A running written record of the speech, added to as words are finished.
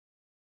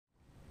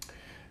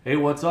Hey,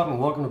 what's up, and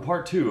welcome to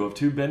part 2 of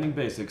Tube Bending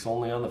Basics,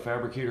 only on the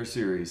Fabricator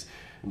series.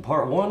 In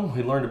part 1,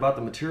 we learned about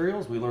the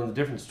materials, we learned the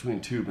difference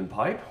between tube and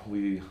pipe,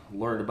 we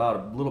learned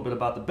about a little bit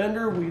about the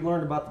bender, we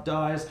learned about the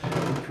dies,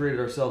 we created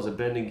ourselves a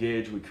bending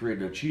gauge, we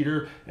created a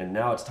cheater, and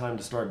now it's time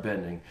to start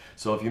bending.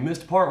 So if you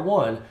missed part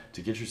 1,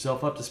 to get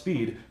yourself up to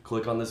speed,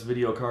 click on this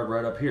video card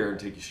right up here and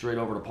take you straight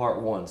over to part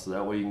 1, so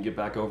that way you can get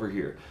back over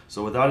here.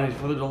 So without any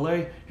further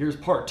delay, here's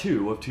part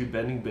 2 of Tube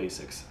Bending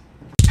Basics.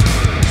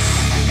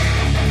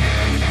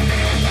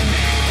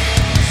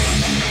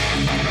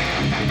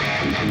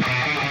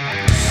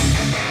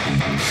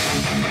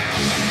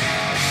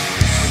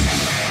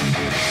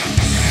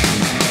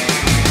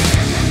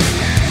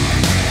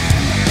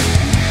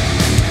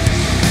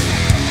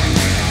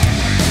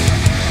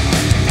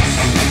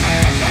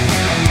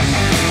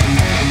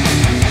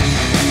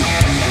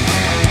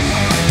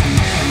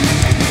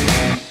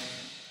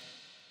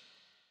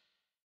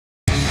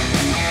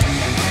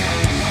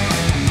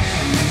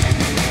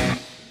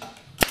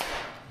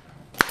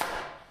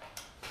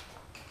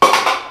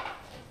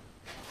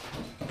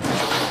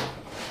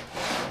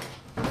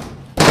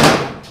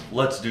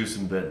 Let's do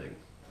some bending.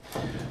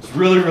 It's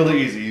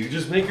really easy. You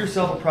just make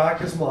yourself a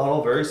practice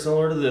model very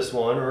similar to this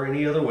one or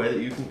any other way that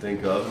you can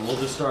think of, and we'll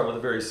just start with a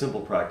very simple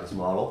practice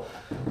model.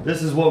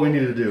 This is what we need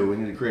to do. We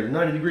need to create a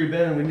 90-degree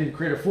bend, and we need to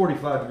create a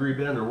 45-degree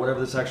bend, or whatever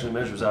this actually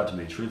measures out to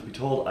be. Truth be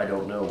told, I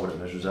don't know what it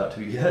measures out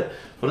to yet,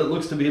 but it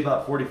looks to be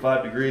about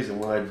 45 degrees, and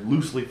when I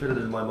loosely fit it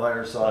into my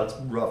miter saw, it's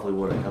roughly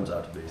what it comes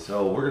out to be.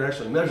 So we're going to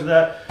actually measure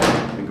that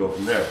and go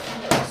from there.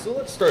 So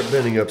let's start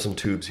bending up some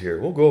tubes here.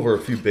 We'll go over a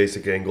few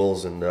basic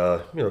angles, and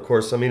of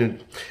course,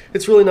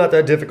 it's really not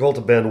that difficult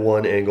to bend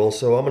one angle,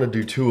 so I'm going to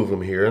do 2 of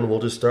them here, and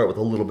we'll just start with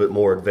a little bit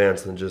more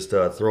advanced than just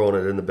throwing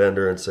it in the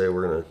bender and say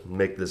we're going to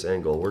make this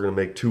angle. We're going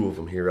to make 2 of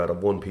them here out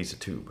of one piece of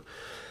tube.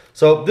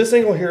 So this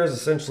angle here is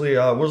essentially,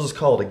 we'll just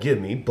call it a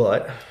gimme,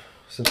 but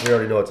since we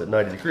already know it's at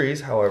 90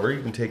 degrees, however,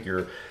 you can take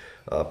your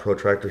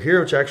protractor here,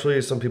 which actually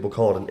some people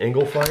call it an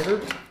angle finder,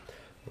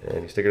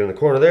 and you stick it in the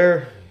corner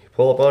there.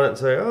 Pull up on it and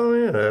say, oh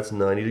yeah, that's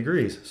 90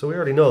 degrees. So we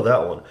already know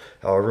that one.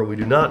 However, we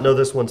do not know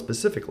this one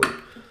specifically.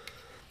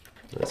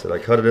 I said I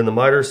cut it in the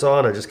miter saw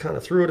and I just kind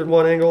of threw it at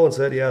one angle and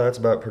said, yeah, that's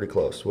about pretty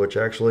close, which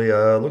actually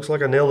looks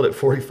like I nailed it at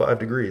 45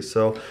 degrees.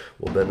 So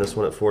we'll bend this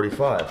one at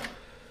 45.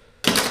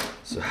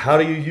 So how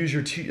do you use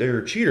your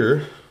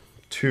cheater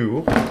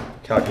to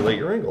calculate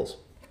your angles?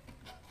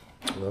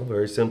 Well,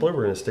 very simply,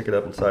 we're going to stick it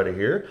up inside of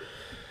here.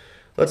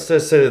 Let's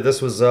just say that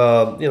this was,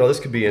 this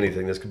could be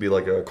anything. This could be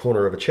like a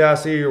corner of a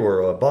chassis or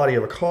a body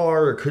of a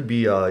car. It could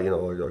be,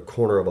 a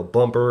corner of a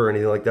bumper or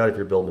anything like that. If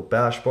you're building a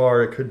bash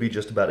bar, it could be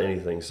just about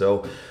anything.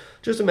 So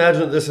just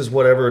imagine that this is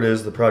whatever it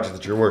is, the project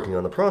that you're working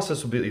on. The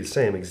process will be the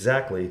same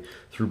exactly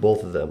through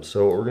both of them.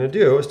 So what we're going to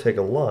do is take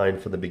a line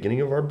from the beginning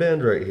of our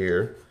bend right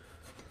here,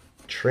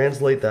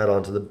 translate that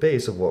onto the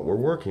base of what we're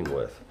working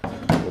with.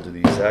 We'll do the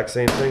exact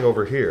same thing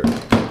over here.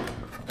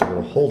 We're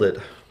going to hold it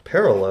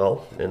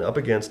parallel and up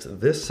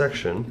against this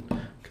section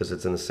because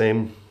it's in the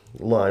same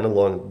line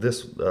along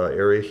this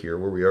area here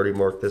where we already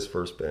marked this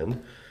first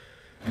bend,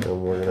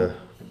 and we're going to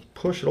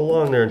push it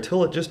along there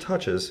until it just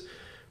touches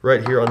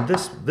right here on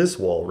this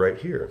wall right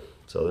here.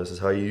 So this is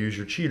how you use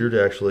your cheater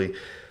to actually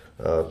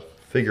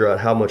figure out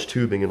how much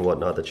tubing and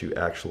whatnot that you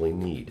actually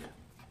need.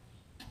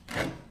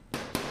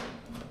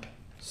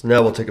 So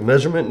now we'll take a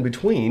measurement in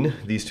between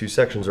these 2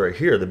 sections right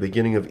here, the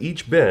beginning of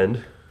each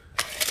bend.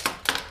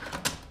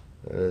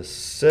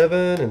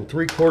 7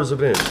 3/4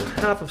 of an inch. So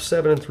half of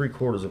 7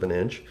 3/4 of an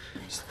inch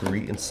is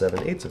 3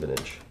 7/8 of an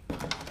inch.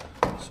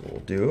 So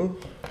we'll do,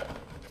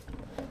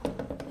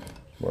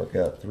 mark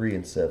out 3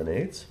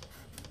 7/8.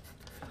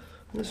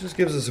 This just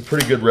gives us a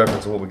pretty good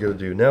reference of what we got to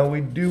do. Now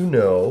we do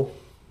know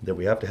that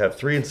we have to have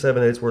 3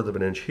 7/8 worth of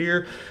an inch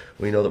here.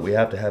 We know that we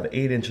have to have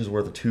 8 inches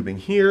worth of tubing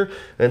here,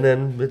 and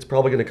then it's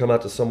probably going to come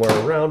out to somewhere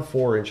around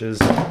 4 inches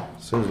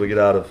as soon as we get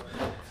out of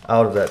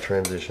that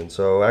transition.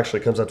 So actually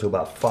it comes out to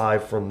about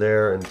 5 from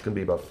there, and it's going to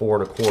be about 4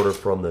 1/4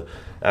 from the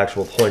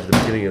actual point at the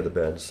beginning of the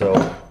bend. So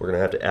we're going to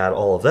have to add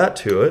all of that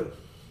to it.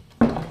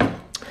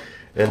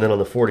 And then on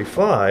the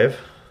 45,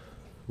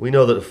 we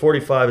know that the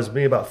 45 is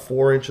maybe about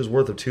 4 inches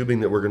worth of tubing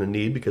that we're going to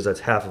need because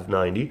that's half of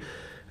 90.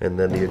 And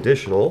then the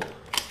additional,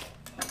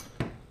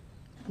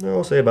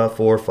 I'll say about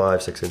 4,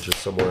 5, 6 inches,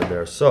 somewhere in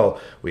there. So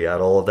we add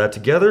all of that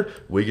together,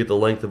 we get the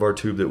length of our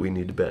tube that we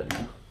need to bend.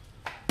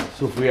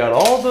 So if we add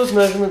all of those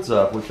measurements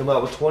up, we come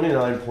out with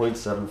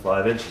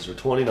 29.75 inches, or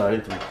 29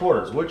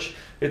 3/4, which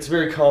it's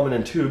very common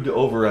in tube to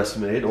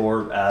overestimate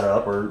or add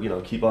up, or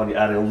keep on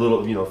adding a little,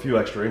 a few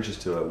extra inches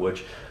to it,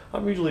 which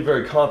I'm usually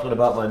very confident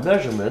about my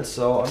measurements,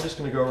 so I'm just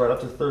going to go right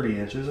up to 30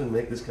 inches and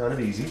make this kind of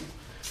easy.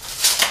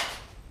 So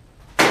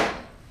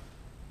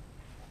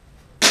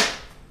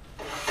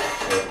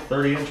at the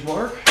 30-inch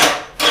mark,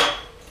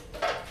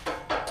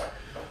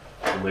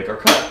 we'll make our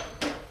cut.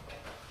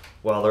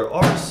 While there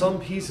are some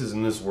pieces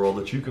in this world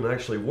that you can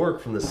actually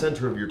work from the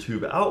center of your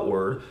tube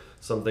outward,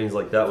 some things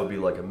like that would be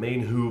like a main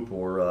hoop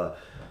or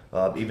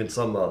Even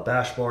some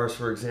bash bars,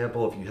 for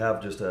example, if you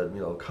have just a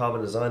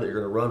common design that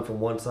you're going to run from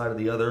one side to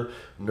the other,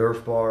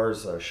 Nerf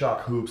bars,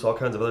 shock hoops, all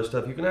kinds of other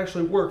stuff, you can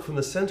actually work from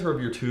the center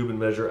of your tube and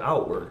measure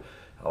outward.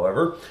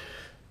 However,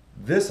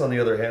 this, on the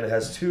other hand,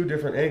 has two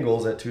different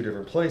angles at two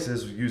different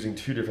places using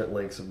two different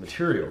lengths of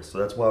material. So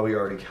that's why we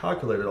already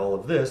calculated all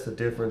of this, the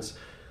difference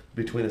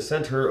between the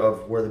center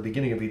of where the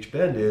beginning of each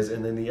bend is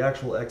and then the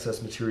actual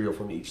excess material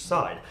from each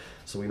side.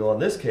 So we know in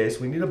this case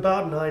we need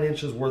about 9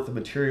 inches worth of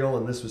material,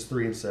 and this was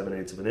 3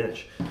 7/8 of an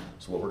inch.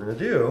 So what we're going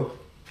to do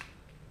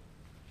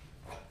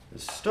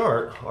is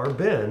start our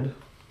bend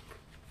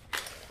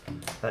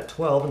at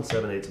 12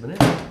 7/8 of an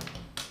inch.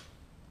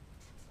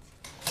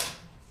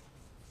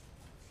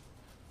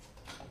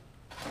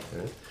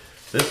 Okay.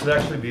 This would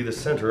actually be the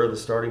center of the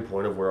starting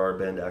point of where our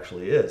bend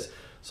actually is.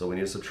 So we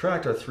need to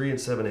subtract our 3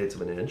 7/8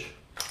 of an inch,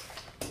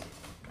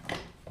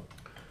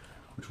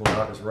 which will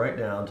knock us right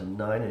down to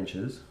 9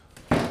 inches.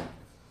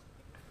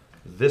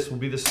 This will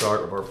be the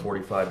start of our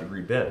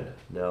 45-degree bend.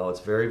 Now, it's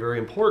very, very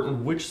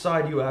important which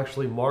side you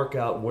actually mark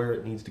out where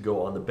it needs to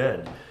go on the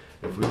bend.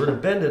 If we were to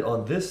bend it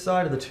on this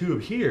side of the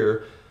tube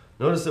here,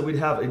 notice that we'd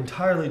have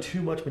entirely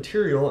too much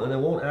material and it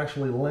won't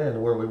actually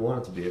land where we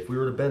want it to be. If we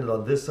were to bend it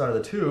on this side of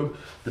the tube,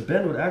 the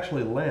bend would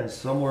actually land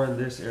somewhere in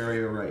this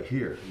area right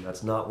here, and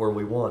that's not where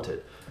we want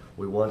it.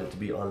 We want it to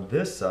be on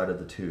this side of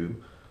the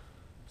tube,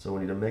 so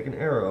we need to make an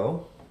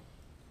arrow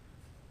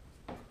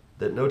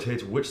that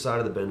notates which side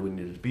of the bend we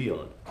need it to be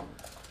on.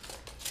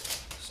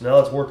 So now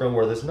let's work on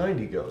where this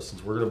 90 goes.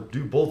 Since we're going to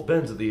do both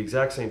bends at the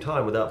exact same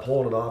time without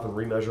pulling it off and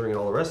remeasuring and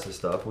all the rest of the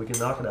stuff, we can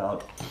knock it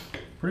out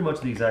pretty much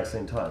the exact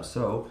same time.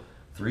 So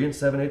 3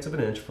 7/8 of an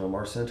inch from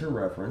our center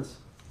reference,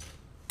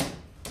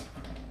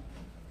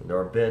 and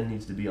our bend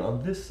needs to be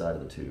on this side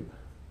of the tube.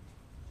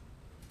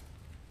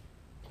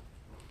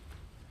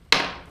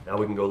 Now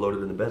we can go load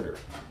it in the bender.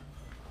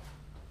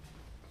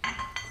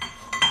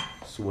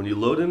 So when you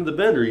load into the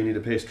bender, you need to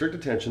pay strict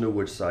attention to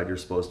which side you're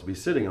supposed to be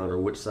sitting on, or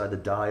which side the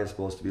die is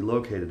supposed to be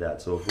located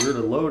at. So if we were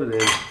to load it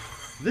in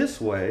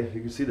this way,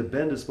 you can see the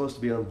bend is supposed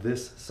to be on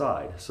this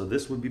side. So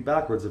this would be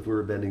backwards if we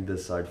were bending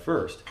this side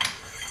first.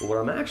 But what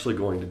I'm actually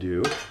going to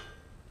do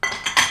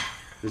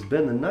is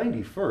bend the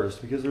 90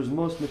 first, because there's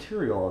most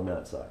material on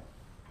that side.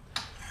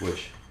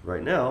 Which,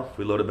 right now, if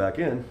we load it back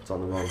in, it's on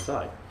the wrong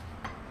side.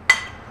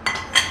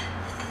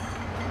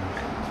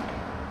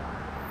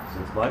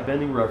 Since my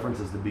bending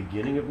reference is the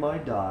beginning of my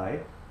die,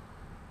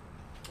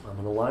 I'm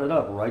going to line it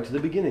up right to the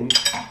beginning.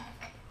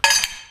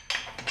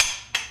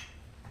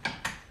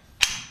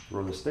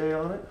 Throw the stay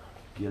on it,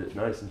 get it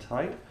nice and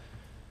tight.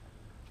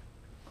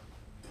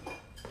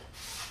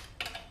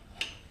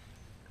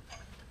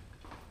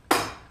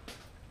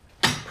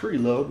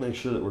 Preload, make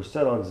sure that we're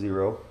set on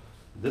 0.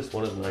 This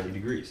one is 90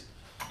 degrees.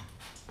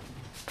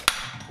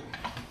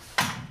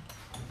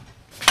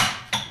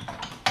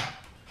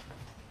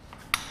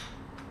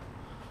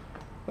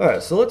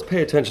 Alright, so let's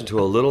pay attention to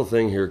a little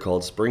thing here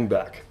called spring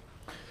back.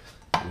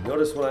 You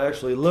notice when I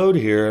actually load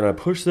here and I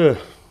push the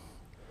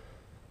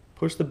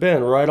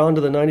bend right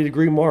onto the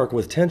 90-degree mark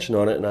with tension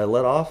on it and I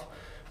let off,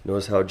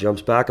 notice how it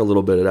jumps back a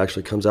little bit. It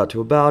actually comes out to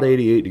about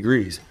 88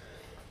 degrees.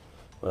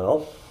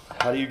 Well,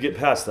 how do you get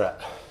past that?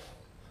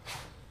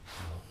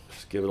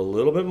 Just give it a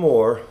little bit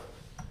more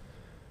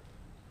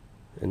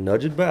and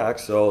nudge it back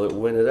so that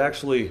when it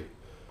actually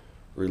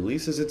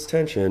releases its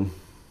tension,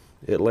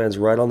 it lands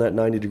right on that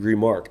 90-degree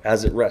mark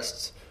as it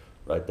rests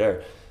right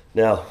there.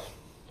 Now,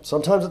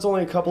 sometimes it's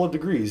only a couple of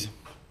degrees.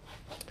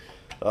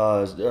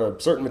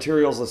 Certain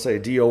materials, let's say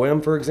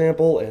DOM for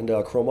example, and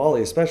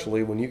chromoly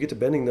especially, when you get to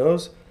bending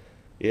those,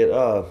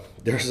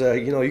 there's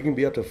you can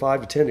be up to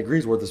 5 to 10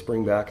 degrees worth of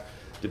spring back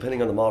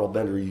depending on the model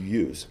bender you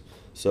use.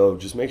 So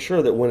just make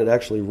sure that when it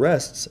actually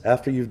rests,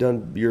 after you've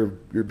done your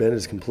bend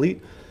is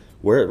complete,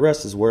 where it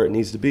rests is where it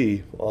needs to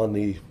be on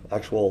the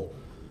actual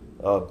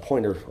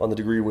pointer on the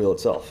degree wheel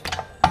itself.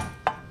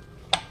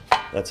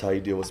 That's how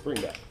you deal with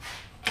spring back.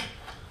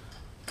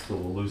 So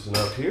we'll loosen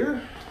up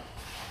here.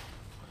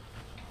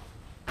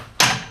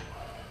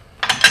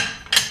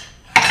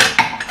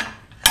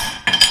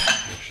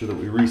 Make sure that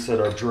we reset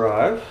our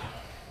drive.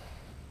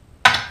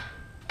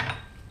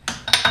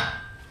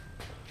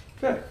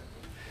 Okay.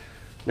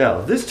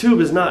 Now, this tube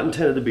is not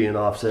intended to be an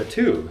offset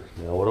tube.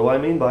 Now, what do I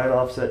mean by an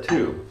offset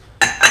tube?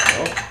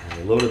 Well,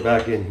 we'll load it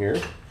back in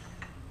here.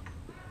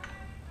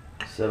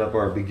 Set up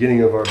our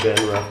beginning of our bend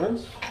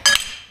reference.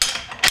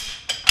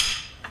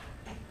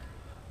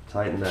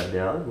 Tighten that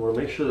down. We want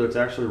to make sure that it's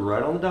actually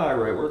right on the die,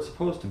 right where it's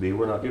supposed to be.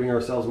 We're not giving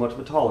ourselves much of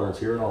a tolerance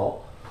here at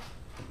all.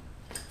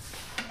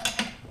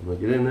 I'm going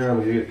to get in there,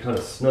 I'm going to get it kind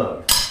of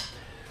snug.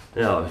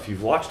 Now, if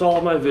you've watched all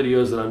of my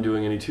videos that I'm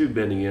doing any tube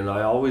bending in,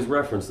 I always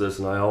reference this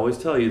and I always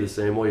tell you the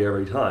same way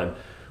every time.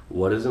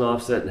 What is an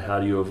offset and how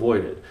do you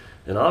avoid it?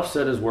 An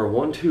offset is where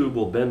one tube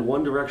will bend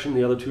one direction,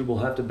 the other tube will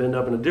have to bend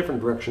up in a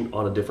different direction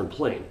on a different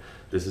plane.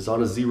 This is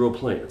on a 0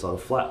 plane, it's on a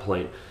flat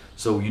plane.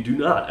 So you do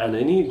not, at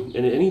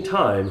any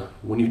time,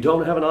 when you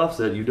don't have an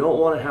offset, you don't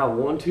want to have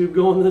one tube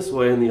going this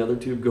way and the other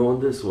tube going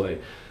this way.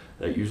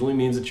 That usually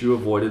means that you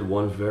avoided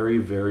one very,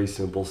 very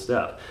simple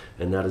step,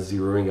 and that is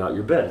zeroing out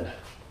your bend.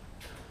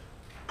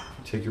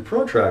 Take your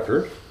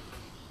protractor,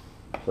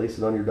 place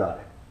it on your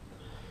die.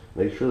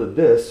 Make sure that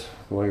this,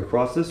 going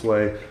across this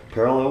way,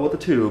 parallel with the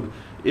tube,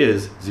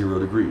 is 0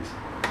 degrees.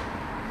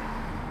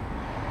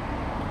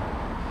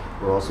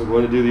 We're also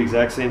going to do the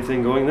exact same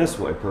thing going this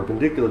way.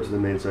 Perpendicular to the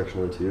main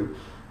section of the tube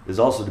is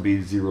also to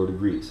be 0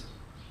 degrees,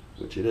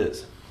 which it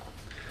is.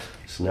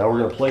 So now we're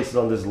going to place it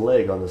on this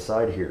leg on the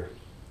side here.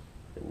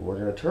 And we're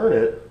going to turn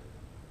it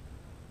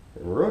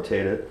and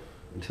rotate it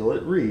until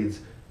it reads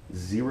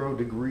 0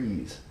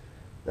 degrees.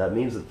 That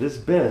means that this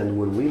bend,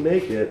 when we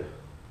make it,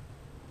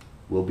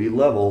 will be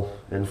level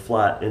and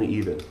flat and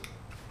even.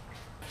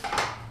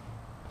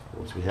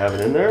 Once we have it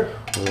in there,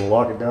 we're going to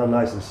lock it down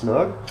nice and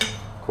snug.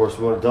 Of course,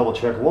 we want to double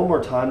check one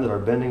more time that our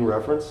bending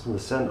reference, the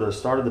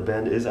start of the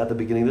bend, is at the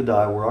beginning of the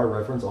die where our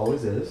reference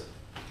always is.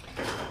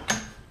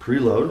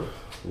 Preload,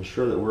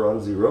 ensure that we're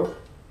on 0.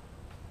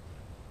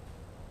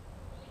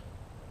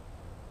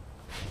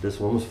 This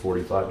one was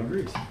 45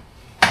 degrees.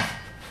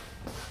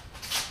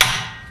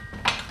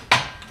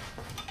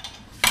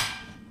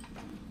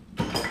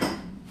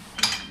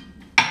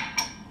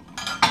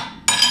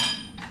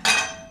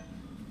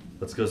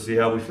 Let's go see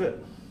how we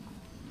fit.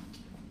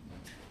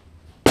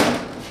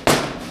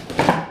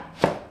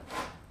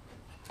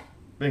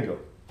 Bingo.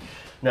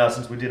 Now,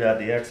 since we did add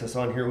the excess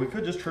on here, we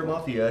could just trim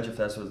off the edge if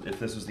this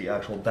was the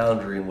actual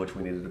boundary in which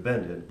we needed to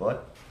bend in,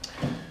 but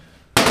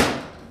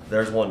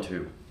there's one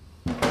tube.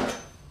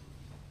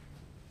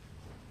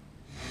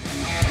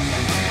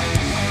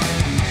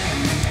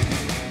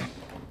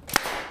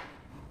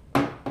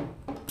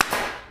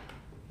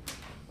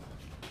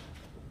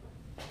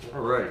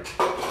 All right.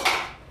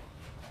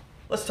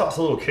 Let's toss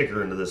a little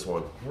kicker into this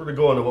one. We're going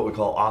to go into what we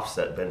call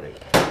offset bending.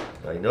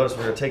 Now you notice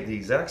we're going to take the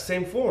exact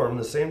same form,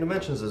 the same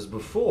dimensions as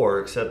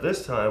before, except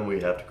this time we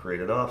have to create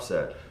an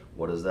offset.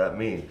 What does that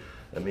mean?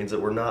 That means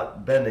that we're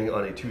not bending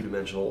on a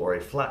two-dimensional or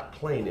a flat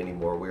plane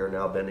anymore. We are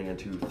now bending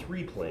into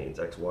 3 planes,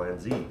 X, Y, and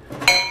Z.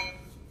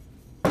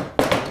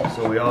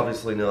 So we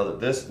obviously know that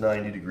this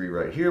 90 degree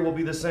right here will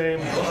be the same,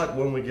 but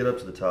when we get up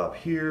to the top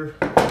here,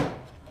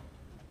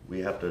 we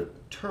have to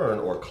turn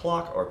or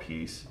clock our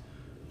piece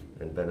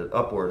and bend it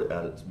upward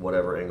at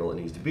whatever angle it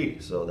needs to be.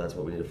 So that's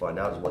what we need to find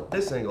out, is what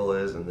this angle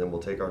is, and then we'll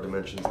take our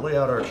dimensions, lay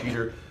out our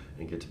cheater,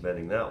 and get to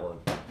bending that one.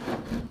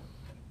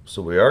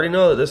 So we already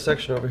know that this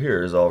section over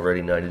here is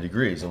already 90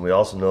 degrees, and we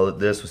also know that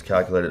this was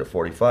calculated at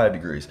 45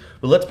 degrees.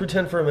 But let's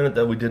pretend for a minute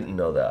that we didn't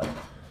know that.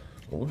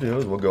 What we'll do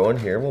is we'll go in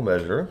here, we'll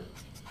measure.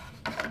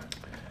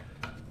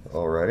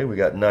 Alrighty, we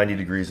got 90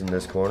 degrees in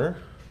this corner.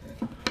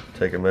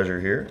 Take a measure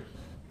here.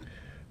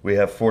 We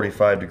have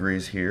 45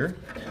 degrees here.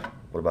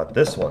 What about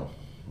this one?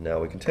 Now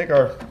we can take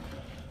our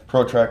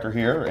protractor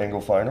here, or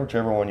angle finder,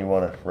 whichever one you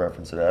want to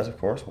reference it as, of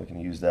course. We can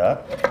use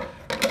that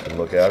and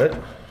look at it.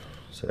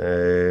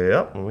 Say,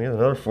 yep, and we have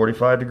another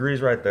 45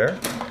 degrees right there.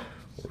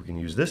 We can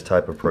use this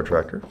type of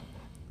protractor.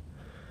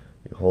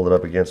 You hold it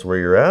up against where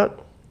you're at,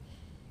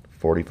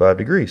 45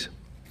 degrees.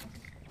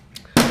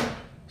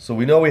 So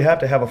we know we have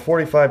to have a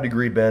 45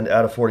 degree bend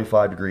at a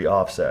 45 degree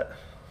offset.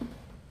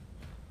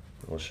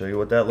 We'll show you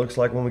what that looks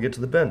like when we get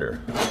to the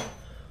bender.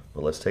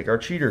 But let's take our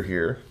cheater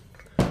here.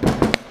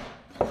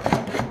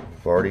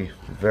 We've already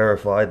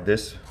verified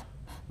this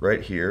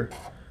right here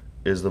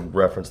is the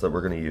reference that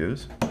we're going to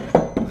use.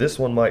 This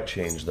one might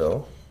change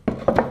though. So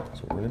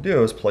what we're going to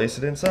do is place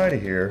it inside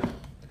of here,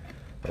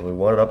 and we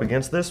want it up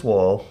against this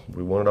wall.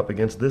 We want it up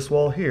against this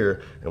wall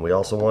here, and we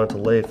also want it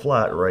to lay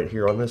flat right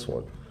here on this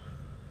one.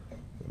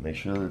 Make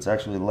sure that it's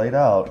actually laid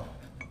out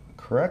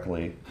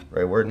correctly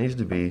right where it needs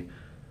to be.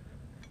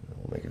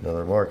 We'll make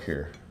another mark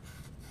here.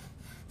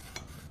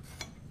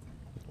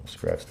 We'll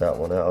scratch that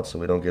one out so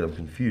we don't get them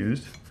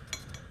confused.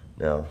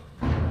 Now,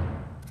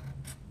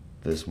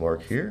 this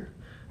mark here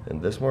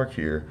and this mark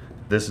here,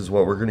 this is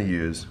what we're going to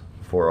use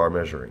for our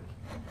measuring.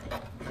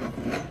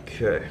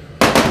 Okay,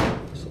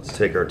 so let's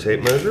take our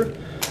tape measure.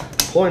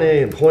 Point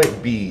A and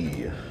point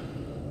B.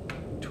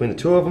 Between the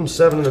two of them,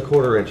 7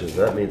 1/4 inches.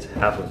 That means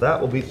half of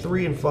that will be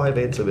 3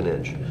 5/8 of an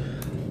inch.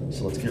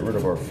 So let's get rid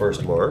of our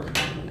first mark,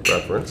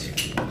 reference,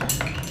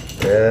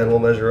 and we'll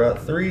measure out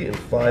 3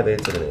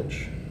 5/8 of an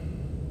inch.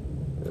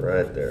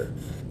 Right there.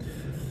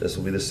 This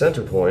will be the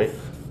center point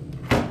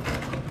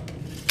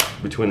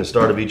between the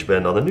start of each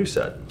bend on the new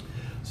set.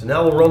 So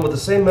now we'll run with the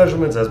same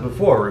measurements as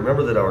before.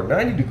 Remember that our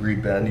 90 degree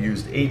bend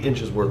used 8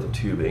 inches worth of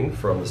tubing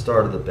from the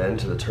start of the bend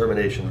to the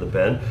termination of the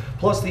bend,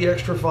 plus the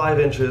extra 5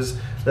 inches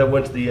that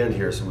went to the end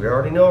here. So we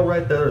already know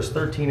right there is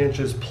 13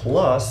 inches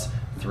plus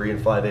 3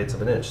 5/8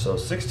 of an inch. So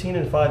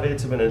 16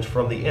 5/8 of an inch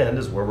from the end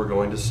is where we're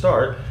going to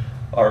start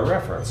our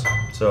reference.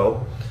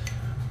 So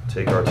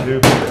take our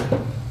tube here.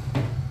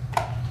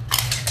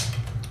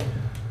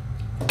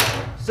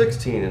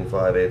 16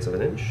 5/8 of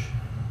an inch.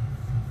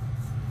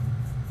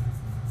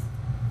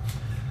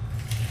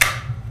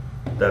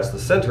 That's the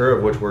center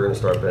of which we're going to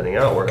start bending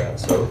outward at.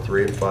 So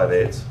 3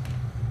 5/8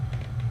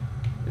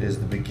 is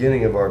the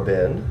beginning of our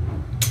bend,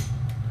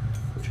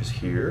 which is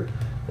here.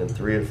 and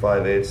 3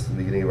 5/8 the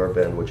beginning of our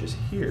bend, which is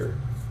here.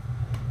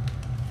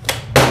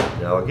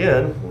 Now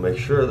again, we'll make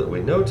sure that we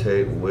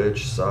notate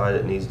which side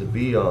it needs to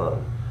be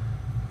on,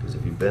 because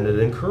if you bend it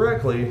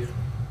incorrectly,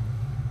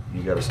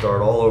 you got to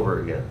start all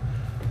over again.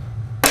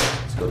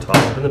 Let's go toss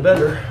up in the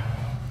bender.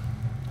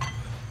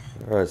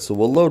 All right, so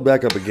we'll load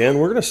back up again.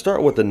 We're going to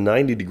start with a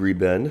 90-degree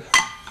bend.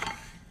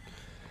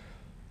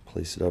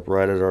 Place it up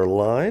right at our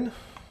line,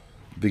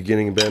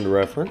 beginning bend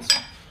reference.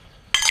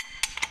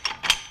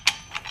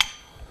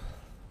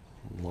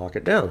 Lock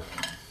it down.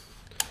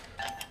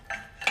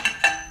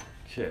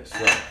 Okay,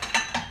 so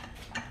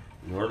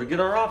in order to get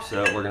our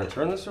offset, we're going to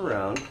turn this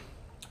around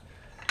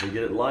and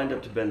get it lined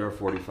up to bend our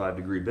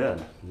 45-degree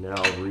bend. Now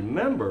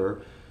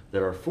remember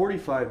that our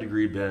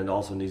 45-degree bend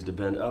also needs to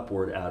bend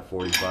upward at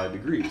 45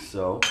 degrees.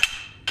 So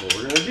what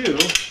we're going to do,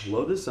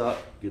 load this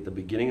up, get the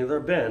beginning of our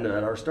bend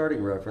at our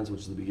starting reference,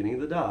 which is the beginning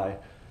of the die.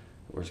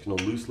 We're just going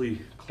to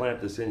loosely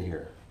clamp this in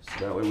here.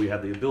 So that way we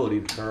have the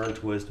ability to turn,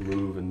 twist,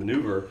 move, and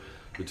maneuver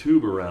the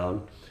tube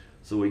around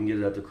so we can get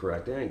it at the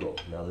correct angle.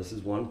 Now this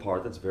is one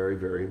part that's very,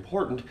 very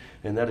important,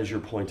 and that is your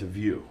point of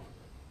view.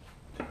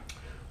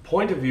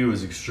 Point of view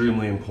is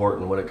extremely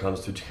important when it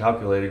comes to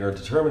calculating or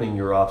determining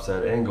your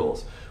offset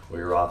angles or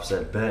your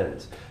offset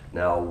bends.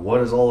 Now, what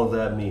does all of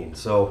that mean?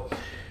 So,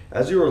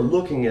 as you are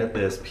looking at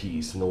this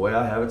piece, and the way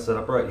I have it set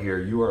up right here,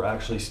 you are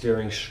actually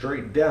staring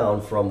straight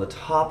down from the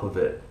top of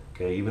it.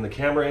 Okay, even the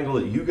camera angle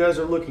that you guys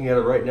are looking at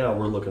it right now,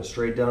 we're looking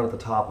straight down at the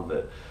top of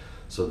it.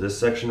 So this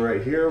section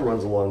right here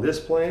runs along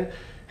this plane,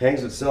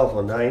 hangs itself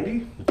on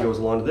 90, it goes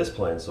along to this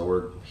plane. So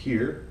we're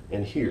here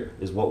and here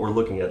is what we're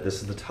looking at.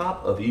 This is the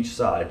top of each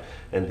side,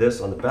 and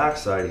this on the back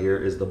side here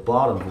is the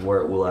bottom of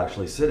where it will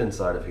actually sit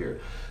inside of here.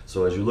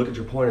 So as you look at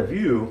your point of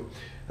view,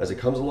 as it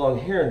comes along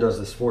here and does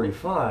this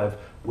 45,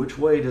 which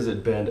way does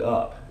it bend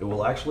up? It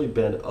will actually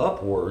bend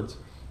upwards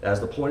as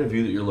the point of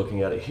view that you're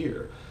looking at it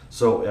here.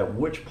 So at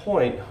which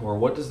point, or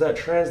what does that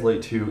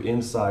translate to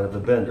inside of the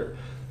bender?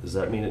 Does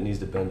that mean it needs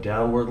to bend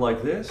downward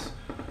like this?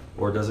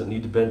 Or does it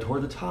need to bend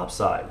toward the top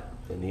side?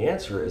 And the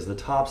answer is the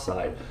top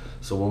side.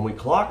 So when we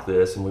clock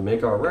this and we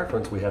make our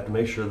reference, we have to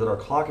make sure that our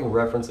clocking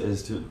reference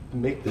is to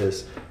make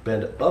this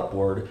bend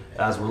upward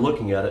as we're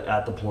looking at it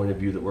at the point of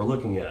view that we're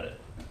looking at it.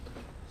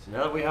 So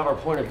now that we have our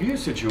point of view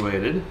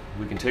situated,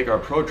 we can take our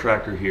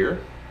protractor here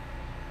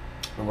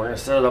and we're going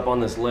to set it up on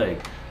this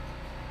leg.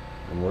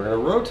 And we're going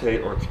to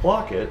rotate or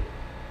clock it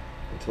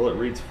until it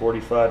reads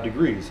 45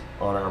 degrees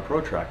on our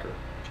protractor,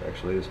 which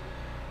actually is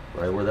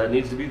right where that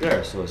needs to be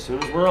there. So as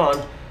soon as we're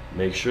on,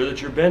 make sure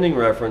that your bending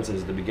reference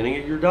is the beginning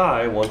of your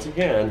die once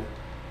again,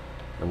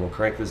 and we'll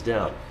crank this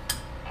down.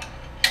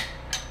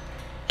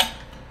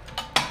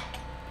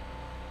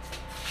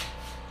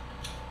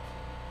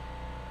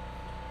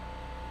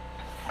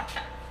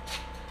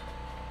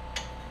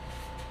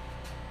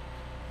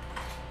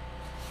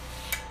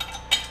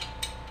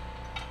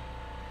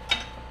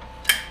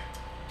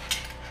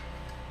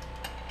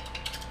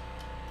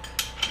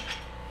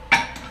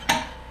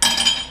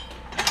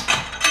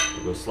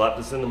 We'll go slap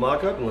this in the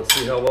mock-up and let's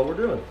see how well we're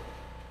doing.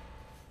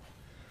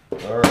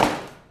 All right.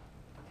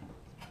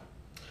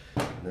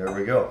 There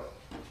we go.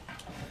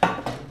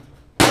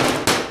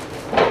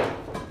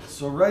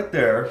 So right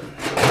there,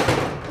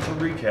 to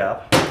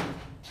recap,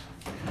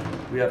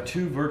 we have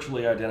two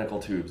virtually identical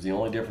tubes, the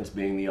only difference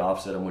being the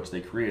offset in which they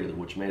created,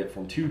 which made it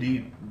from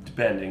 2D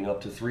bending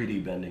up to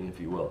 3D bending, if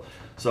you will.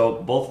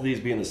 So both of these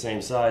being the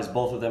same size,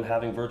 both of them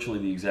having virtually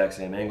the exact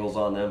same angles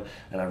on them,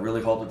 and I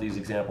really hope that these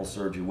examples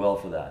served you well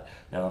for that.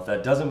 Now, if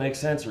that doesn't make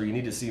sense, or you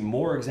need to see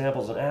more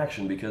examples in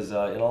action, because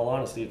in all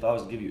honesty, if I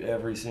was to give you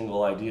every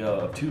single idea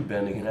of tube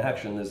bending in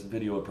action, this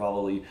video would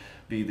probably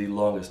be the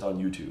longest on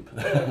YouTube.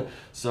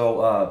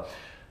 So,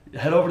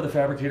 head over to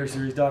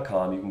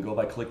thefabricatorseries.com. You can go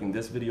by clicking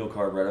this video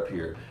card right up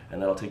here, and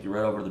that'll take you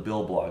right over to the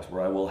build blogs,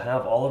 where I will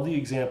have all of the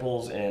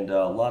examples and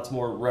lots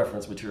more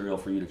reference material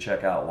for you to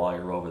check out while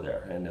you're over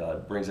there, and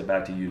brings it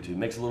back to YouTube.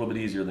 Makes it a little bit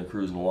easier than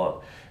cruising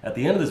along. At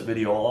the end of this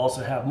video, I'll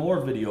also have more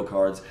video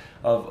cards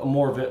of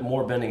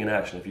more bending in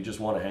action if you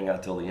just want to hang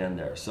out till the end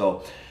there.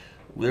 So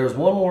there's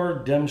one more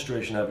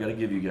demonstration I've got to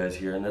give you guys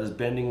here, and that is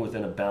bending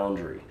within a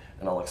boundary.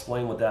 And I'll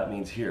explain what that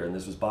means here, and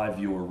this was by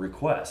viewer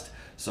request.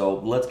 So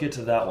let's get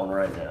to that one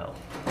right now.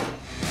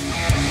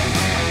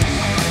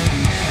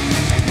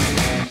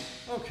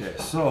 Okay,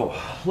 so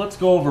let's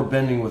go over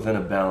bending within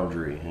a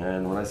boundary.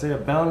 And when I say a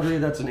boundary,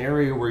 that's an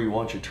area where you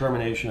want your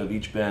termination of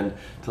each bend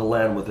to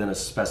land within a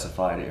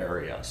specified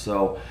area.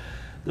 So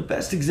the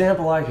best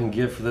example I can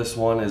give for this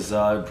one is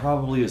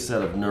probably a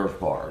set of Nerf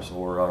bars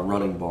or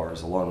running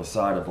bars along the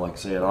side of, like,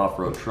 say, an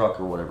off-road truck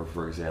or whatever,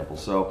 for example.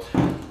 So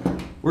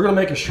we're going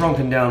to make a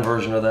shrunken down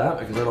version of that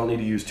because I don't need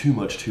to use too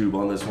much tube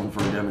on this one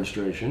for a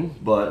demonstration.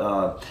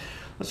 But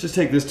let's just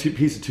take this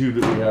piece of tube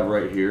that we have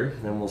right here,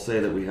 and we'll say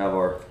that we have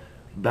our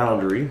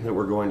boundary that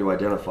we're going to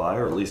identify,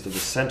 or at least at the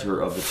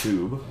center of the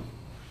tube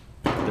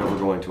that we're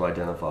going to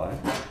identify.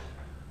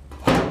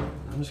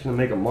 I'm just going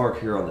to make a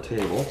mark here on the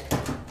table.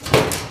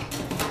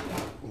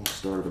 We'll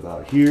start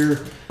about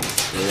here,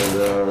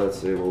 and let's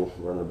say we'll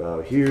run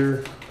about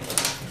here,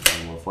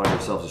 and we'll find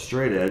ourselves a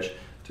straight edge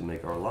to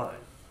make our line.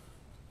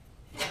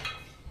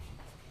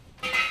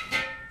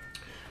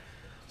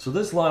 So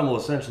this line will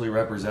essentially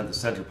represent the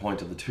center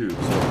point of the tube. So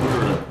if we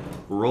were to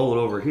roll it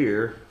over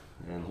here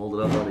and hold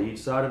it up on each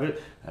side of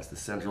it, that's the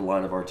center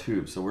line of our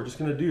tube. So we're just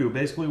going to do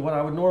basically what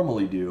I would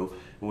normally do,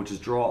 which is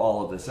draw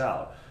all of this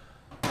out.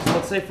 So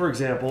let's say, for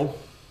example,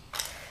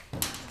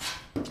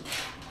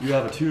 you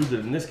have a tube that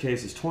in this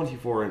case is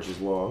 24 inches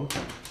long.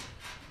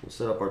 We'll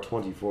set up our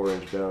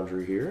 24-inch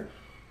boundary here.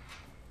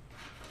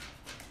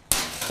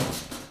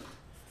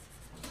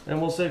 And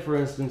we'll say, for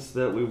instance,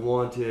 that we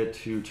want it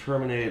to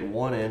terminate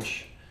 1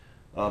 inch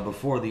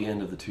before the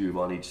end of the tube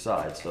on each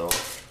side. So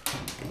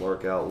we'll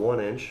mark out 1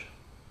 inch.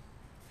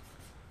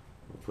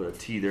 We'll put a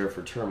T there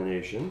for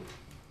termination.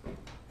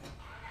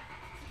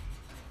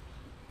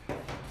 Let's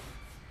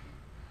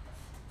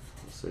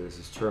say this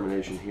is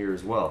termination here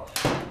as well.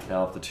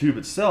 Now if the tube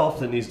itself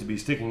that needs to be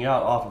sticking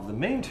out off of the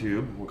main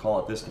tube, we'll call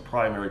it this the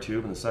primary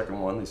tube, and the second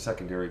one the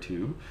secondary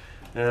tube.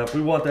 And if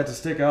we want that to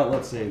stick out,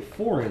 let's say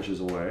 4 inches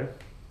away,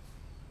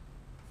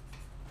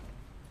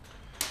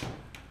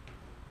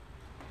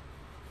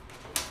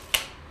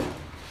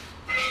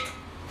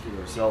 give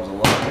ourselves a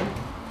line.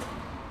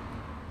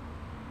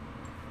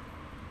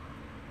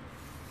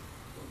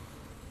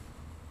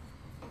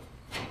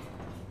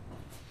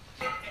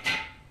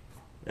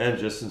 And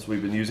just since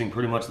we've been using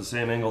pretty much the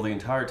same angle the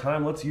entire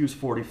time, let's use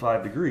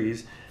 45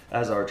 degrees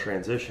as our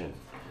transition,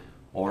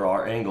 or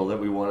our angle that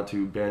we want it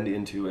to bend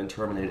into and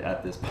terminate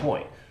at this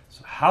point.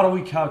 So how do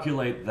we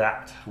calculate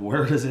that?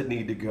 Where does it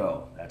need to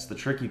go? That's the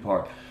tricky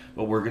part.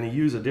 But we're going to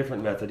use a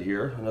different method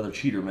here, another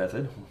cheater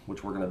method,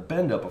 which we're going to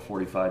bend up a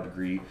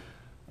 45-degree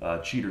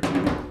cheater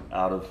tube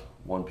out of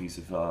one piece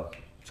of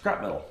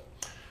scrap metal.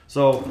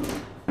 So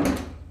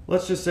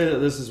let's just say that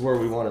this is where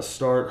we want to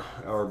start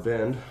our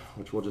bend,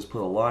 which we'll just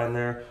put a line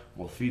there.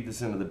 We'll feed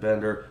this into the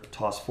bender,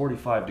 toss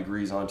 45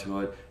 degrees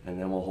onto it, and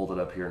then we'll hold it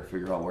up here and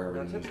figure out where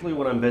everything is. Typically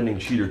when I'm bending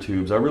cheater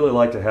tubes, I really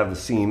like to have the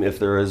seam, if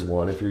there is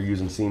one, if you're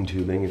using seam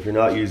tubing. If you're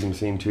not using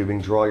seam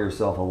tubing, draw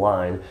yourself a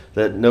line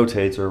that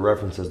notates or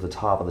references the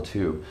top of the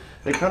tube.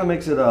 It kind of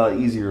makes it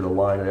easier to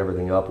line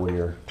everything up when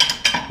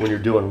you're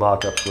doing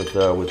mock-ups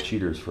with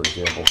cheaters, for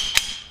example.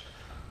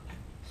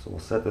 So we'll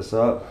set this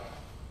up.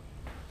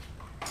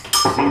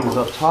 Seam is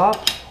up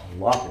top,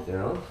 lock it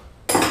down.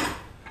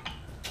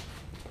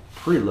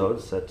 Preload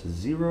set to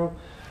 0,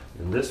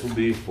 and this will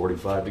be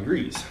 45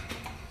 degrees.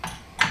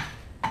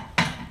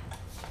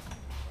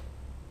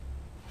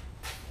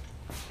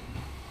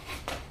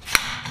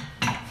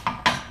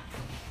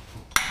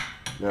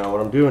 Now what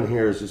I'm doing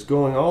here is just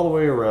going all the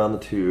way around the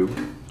tube,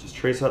 just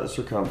trace out the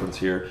circumference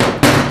here,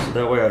 so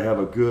that way I have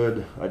a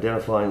good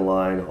identifying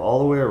line all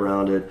the way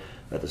around it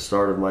at the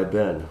start of my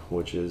bend,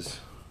 which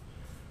is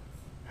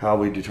how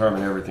we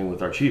determine everything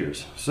with our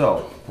cheaters.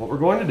 So what we're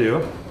going to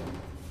do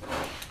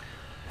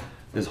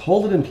is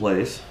hold it in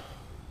place,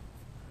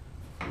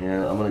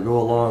 and I'm going to go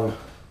along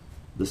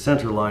the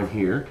center line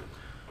here,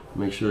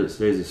 make sure it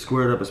stays as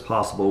squared up as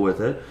possible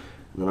with it,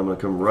 and then I'm going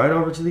to come right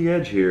over to the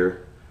edge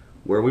here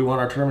where we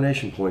want our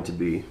termination point to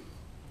be.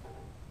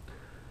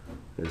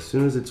 As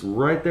soon as it's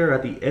right there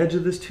at the edge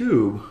of this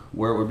tube,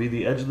 where it would be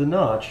the edge of the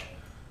notch,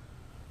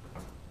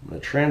 I'm going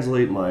to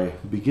translate my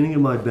beginning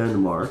of my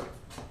bend mark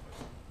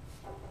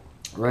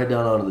right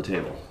down onto the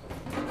table.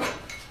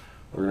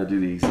 We're going to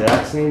do the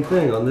exact same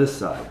thing on this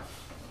side.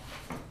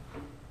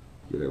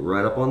 Get it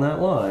right up on that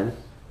line,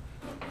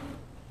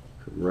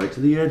 come right to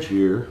the edge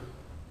here,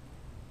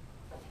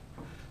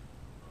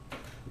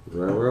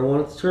 right where I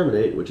want it to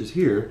terminate, which is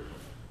here.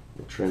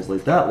 We'll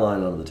translate that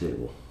line onto the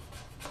table.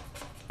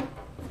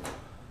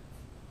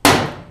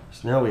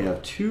 So now we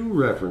have two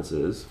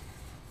references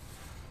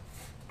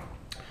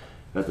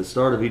at the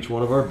start of each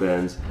one of our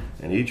bends,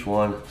 and each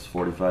one is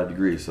 45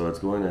 degrees. So it's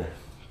going to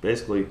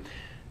basically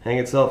hang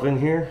itself in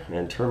here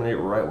and terminate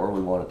right where we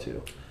want it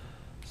to.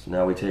 So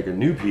now we take a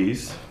new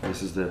piece.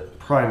 This is the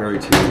primary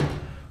tube.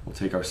 We'll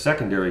take our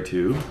secondary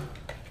tube.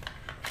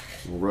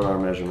 We'll run our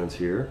measurements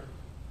here.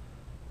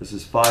 This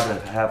is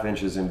 5.5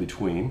 inches in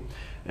between.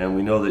 And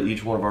we know that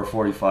each one of our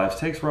 45s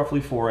takes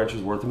roughly 4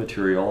 inches worth of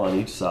material on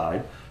each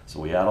side. So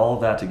we add all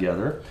of that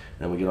together,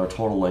 and we get our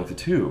total length of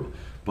tube.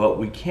 But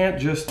we can't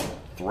just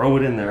throw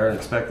it in there and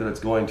expect that it's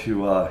going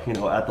to,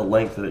 at the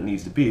length that it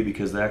needs to be,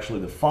 because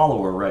actually the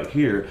follower right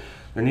here,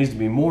 there needs to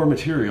be more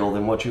material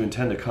than what you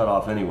intend to cut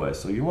off anyway.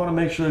 So you want to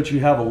make sure that you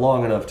have a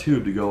long enough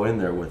tube to go in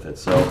there with it.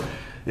 So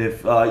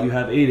if you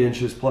have 8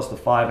 inches plus the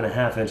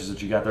 5.5 inches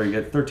that you got there, you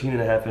get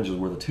 13.5 inches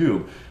worth of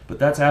tube, but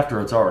that's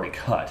after it's already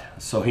cut.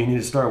 So you need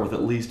to start with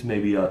at least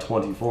maybe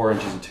 24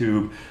 inches of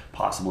tube,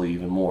 possibly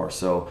even more.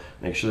 So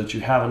make sure that you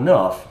have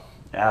enough,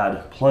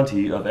 add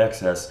plenty of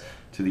excess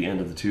to the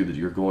end of the tube that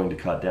you're going to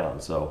cut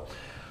down. So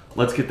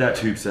let's get that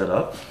tube set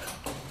up.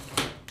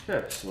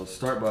 Okay, so let's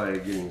start by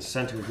getting the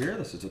center here.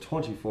 This is a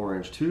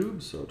 24-inch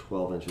tube, so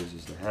 12 inches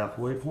is the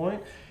halfway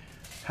point.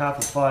 Half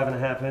of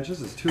 5.5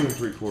 inches is 2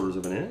 3/4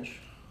 of an inch.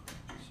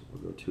 So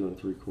we'll go 2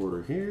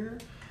 3/4 here,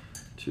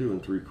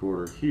 2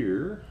 3/4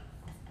 here,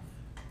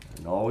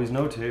 And always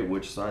notate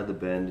which side the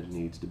bend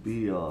needs to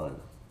be on.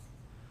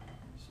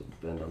 So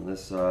bend on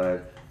this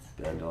side,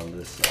 bend on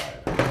this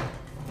side.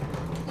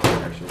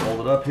 Actually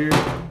hold it up here.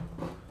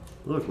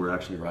 Look, we're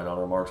actually right on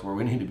our marks where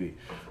we need to be.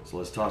 So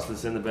let's toss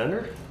this in the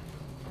bender.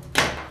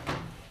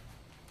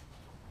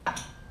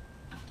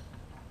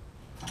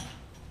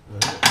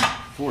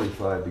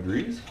 45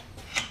 degrees.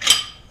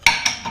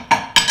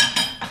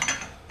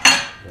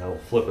 Now we'll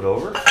flip it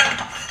over.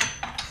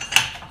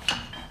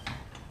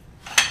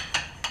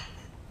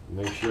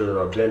 Make sure that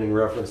our bending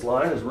reference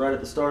line is right at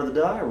the start of the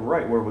die,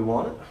 right where we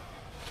want it.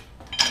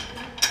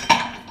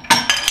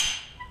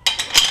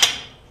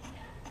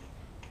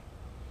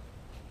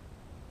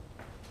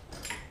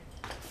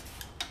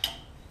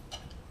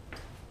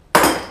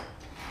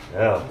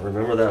 Now,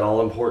 remember that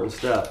all-important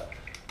step.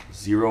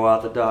 Zero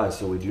out the die,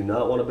 so we do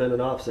not want to bend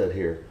an offset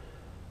here.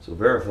 So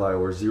verify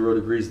we're 0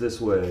 degrees this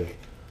way.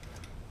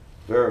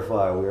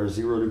 Verify we are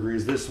 0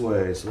 degrees this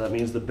way. So that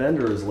means the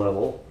bender is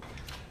level.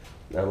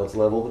 Now let's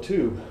level the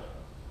tube.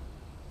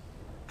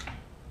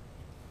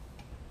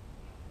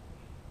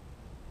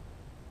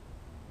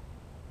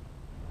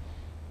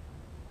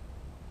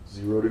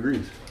 Zero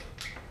degrees.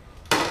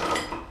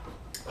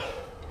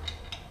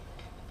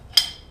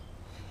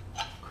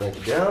 Crank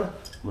it down.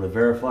 I'm going to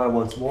verify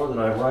once more that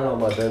I'm right on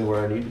my bend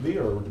where I need to be,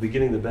 or at the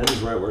beginning of the bend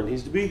is right where it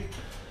needs to be.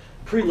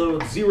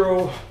 Preload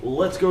 0.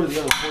 Let's go to the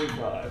other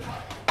 45.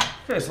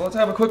 Okay, so let's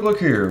have a quick look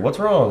here. What's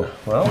wrong?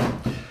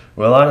 Well,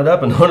 we'll line it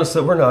up and notice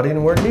that we're not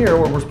anywhere near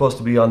where we're supposed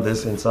to be on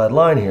this inside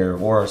line here,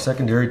 or our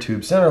secondary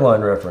tube center line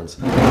reference.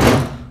 So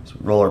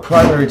we roll our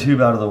primary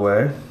tube out of the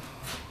way.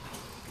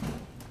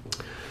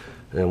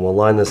 And we'll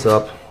line this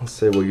up. Let's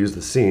say we'll use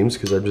the seams,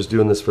 because I'm just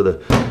doing this for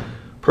the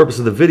purpose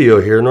of the video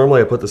here.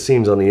 Normally I put the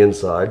seams on the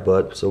inside,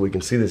 but so we can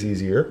see this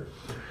easier.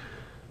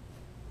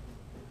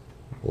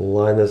 We'll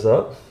line this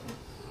up.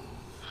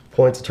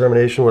 Points of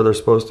termination where they're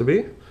supposed to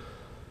be.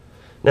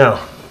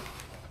 Now,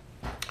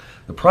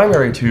 the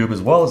primary tube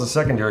as well as the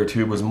secondary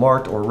tube was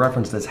marked or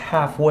referenced as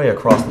halfway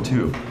across the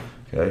tube.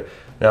 Okay.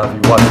 Now, if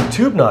you watch the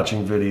tube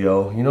notching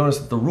video, you notice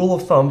that the rule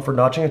of thumb for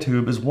notching a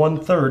tube is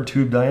 1/3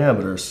 tube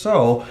diameter.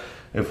 So,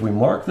 if we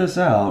mark this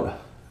out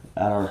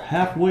at our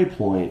halfway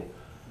point,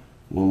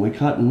 when we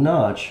cut and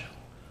notch,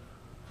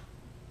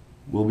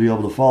 we'll be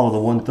able to follow the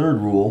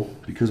 1/3 rule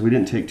because we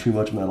didn't take too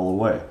much metal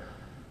away.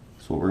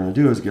 So what we're going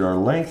to do is get our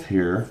length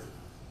here,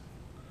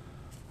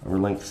 our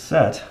length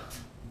set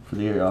for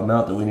the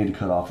amount that we need to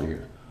cut off of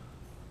here.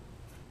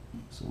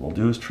 So what we'll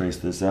do is trace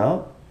this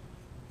out,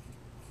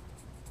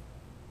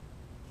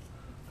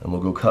 and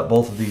we'll go cut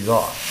both of these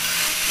off.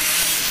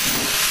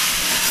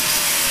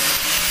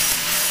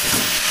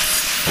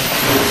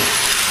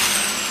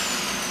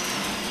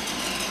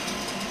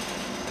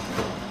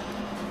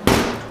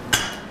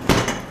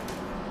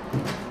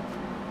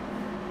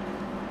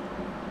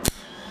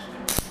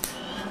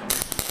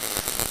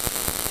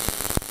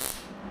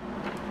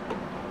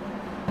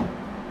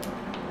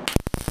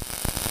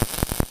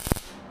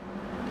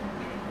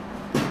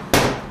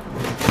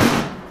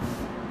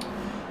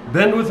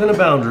 Bend within a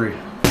boundary,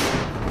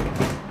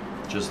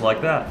 just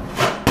like that.